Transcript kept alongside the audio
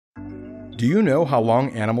Do you know how long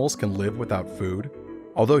animals can live without food?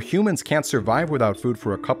 Although humans can't survive without food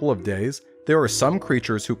for a couple of days, there are some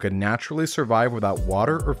creatures who can naturally survive without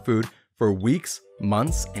water or food for weeks,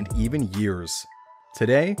 months, and even years.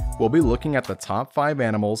 Today, we'll be looking at the top 5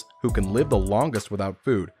 animals who can live the longest without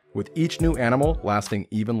food, with each new animal lasting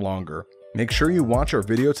even longer. Make sure you watch our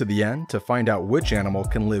video to the end to find out which animal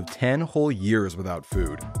can live 10 whole years without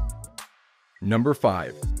food. Number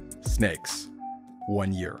 5. Snakes.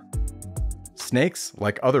 1 year. Snakes,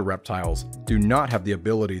 like other reptiles, do not have the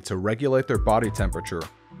ability to regulate their body temperature.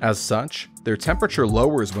 As such, their temperature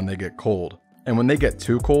lowers when they get cold, and when they get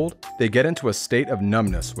too cold, they get into a state of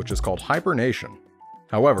numbness, which is called hibernation.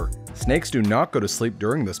 However, snakes do not go to sleep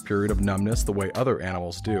during this period of numbness the way other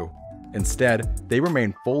animals do. Instead, they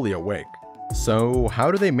remain fully awake. So,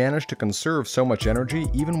 how do they manage to conserve so much energy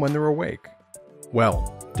even when they're awake?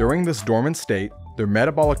 Well, during this dormant state, their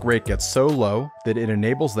metabolic rate gets so low that it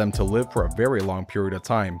enables them to live for a very long period of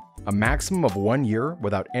time, a maximum of 1 year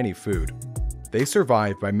without any food. They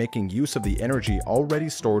survive by making use of the energy already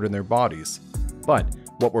stored in their bodies. But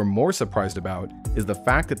what we're more surprised about is the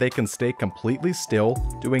fact that they can stay completely still,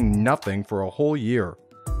 doing nothing for a whole year.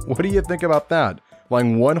 What do you think about that?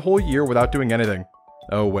 Lying 1 whole year without doing anything.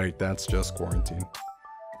 Oh wait, that's just quarantine.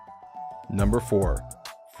 Number 4.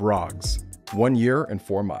 Frogs. 1 year and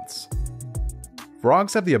 4 months.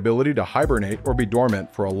 Frogs have the ability to hibernate or be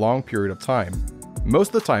dormant for a long period of time. Most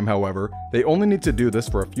of the time, however, they only need to do this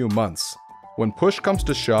for a few months. When push comes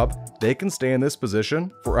to shove, they can stay in this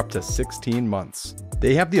position for up to 16 months.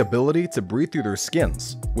 They have the ability to breathe through their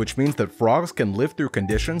skins, which means that frogs can live through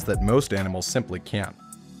conditions that most animals simply can't.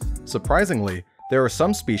 Surprisingly, there are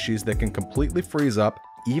some species that can completely freeze up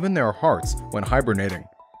even their hearts when hibernating.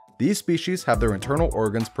 These species have their internal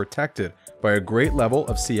organs protected by a great level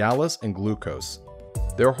of Cialis and glucose.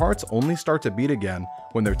 Their hearts only start to beat again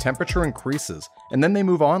when their temperature increases, and then they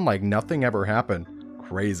move on like nothing ever happened.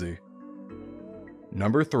 Crazy.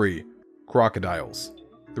 Number 3. Crocodiles.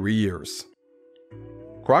 3 years.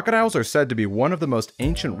 Crocodiles are said to be one of the most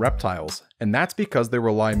ancient reptiles, and that's because they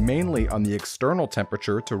rely mainly on the external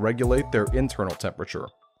temperature to regulate their internal temperature.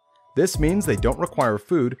 This means they don't require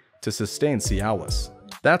food to sustain Cialis.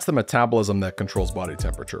 That's the metabolism that controls body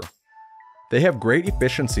temperature. They have great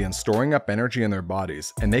efficiency in storing up energy in their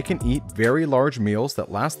bodies, and they can eat very large meals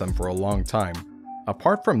that last them for a long time.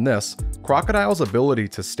 Apart from this, crocodiles' ability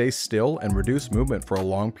to stay still and reduce movement for a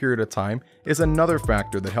long period of time is another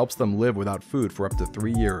factor that helps them live without food for up to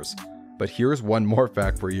 3 years. But here's one more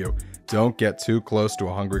fact for you: don't get too close to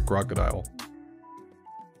a hungry crocodile.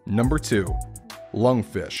 Number 2.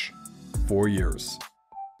 Lungfish. 4 years.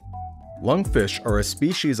 Lungfish are a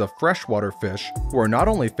species of freshwater fish who are not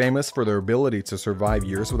only famous for their ability to survive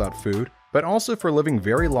years without food, but also for living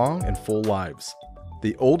very long and full lives.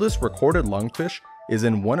 The oldest recorded lungfish is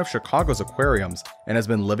in one of Chicago's aquariums and has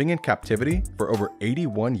been living in captivity for over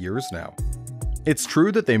 81 years now. It's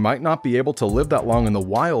true that they might not be able to live that long in the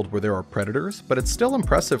wild where there are predators, but it's still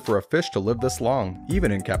impressive for a fish to live this long,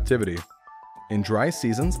 even in captivity. In dry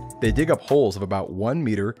seasons, they dig up holes of about 1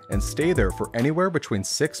 meter and stay there for anywhere between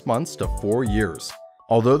 6 months to 4 years.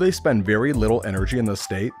 Although they spend very little energy in this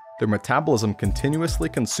state, their metabolism continuously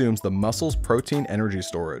consumes the muscle's protein energy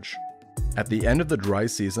storage. At the end of the dry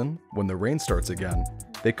season, when the rain starts again,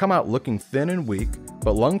 they come out looking thin and weak,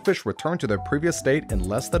 but lungfish return to their previous state in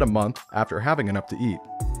less than a month after having enough to eat.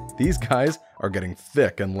 These guys are getting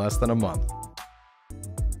thick in less than a month.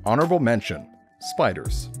 Honorable mention: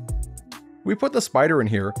 spiders. We put the spider in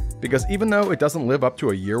here because even though it doesn't live up to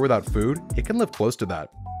a year without food, it can live close to that.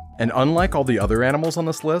 And unlike all the other animals on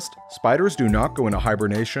this list, spiders do not go into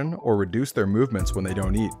hibernation or reduce their movements when they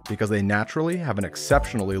don't eat because they naturally have an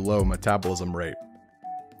exceptionally low metabolism rate.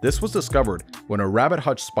 This was discovered when a rabbit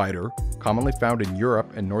hutch spider, commonly found in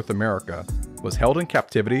Europe and North America, was held in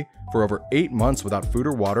captivity for over 8 months without food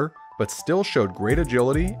or water, but still showed great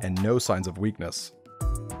agility and no signs of weakness.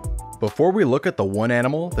 Before we look at the one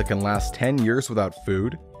animal that can last 10 years without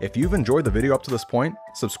food, if you've enjoyed the video up to this point,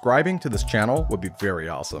 subscribing to this channel would be very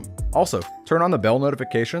awesome. Also, turn on the bell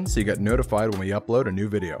notification so you get notified when we upload a new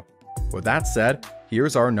video. With that said,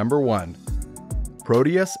 here's our number 1.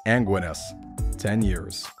 Proteus anguinus, 10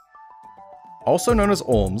 years. Also known as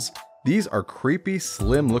olms, these are creepy,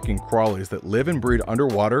 slim-looking crawlies that live and breed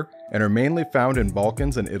underwater and are mainly found in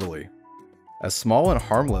Balkans and Italy. As small and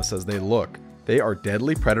harmless as they look, they are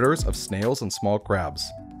deadly predators of snails and small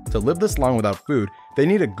crabs. To live this long without food, they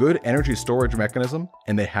need a good energy storage mechanism,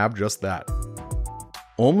 and they have just that.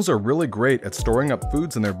 Olms are really great at storing up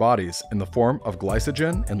foods in their bodies in the form of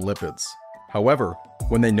glycogen and lipids. However,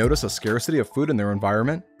 when they notice a scarcity of food in their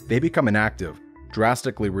environment, they become inactive,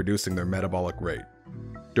 drastically reducing their metabolic rate.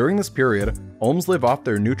 During this period, olms live off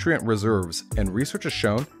their nutrient reserves, and research has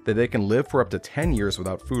shown that they can live for up to 10 years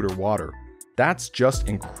without food or water. That's just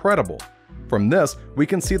incredible. From this, we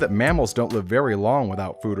can see that mammals don't live very long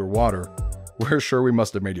without food or water. We're sure we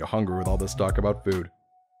must have made you hungry with all this talk about food.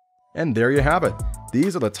 And there you have it.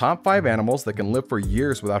 These are the top 5 animals that can live for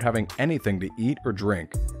years without having anything to eat or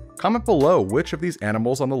drink. Comment below which of these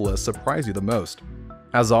animals on the list surprise you the most.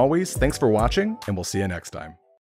 As always, thanks for watching, and we'll see you next time.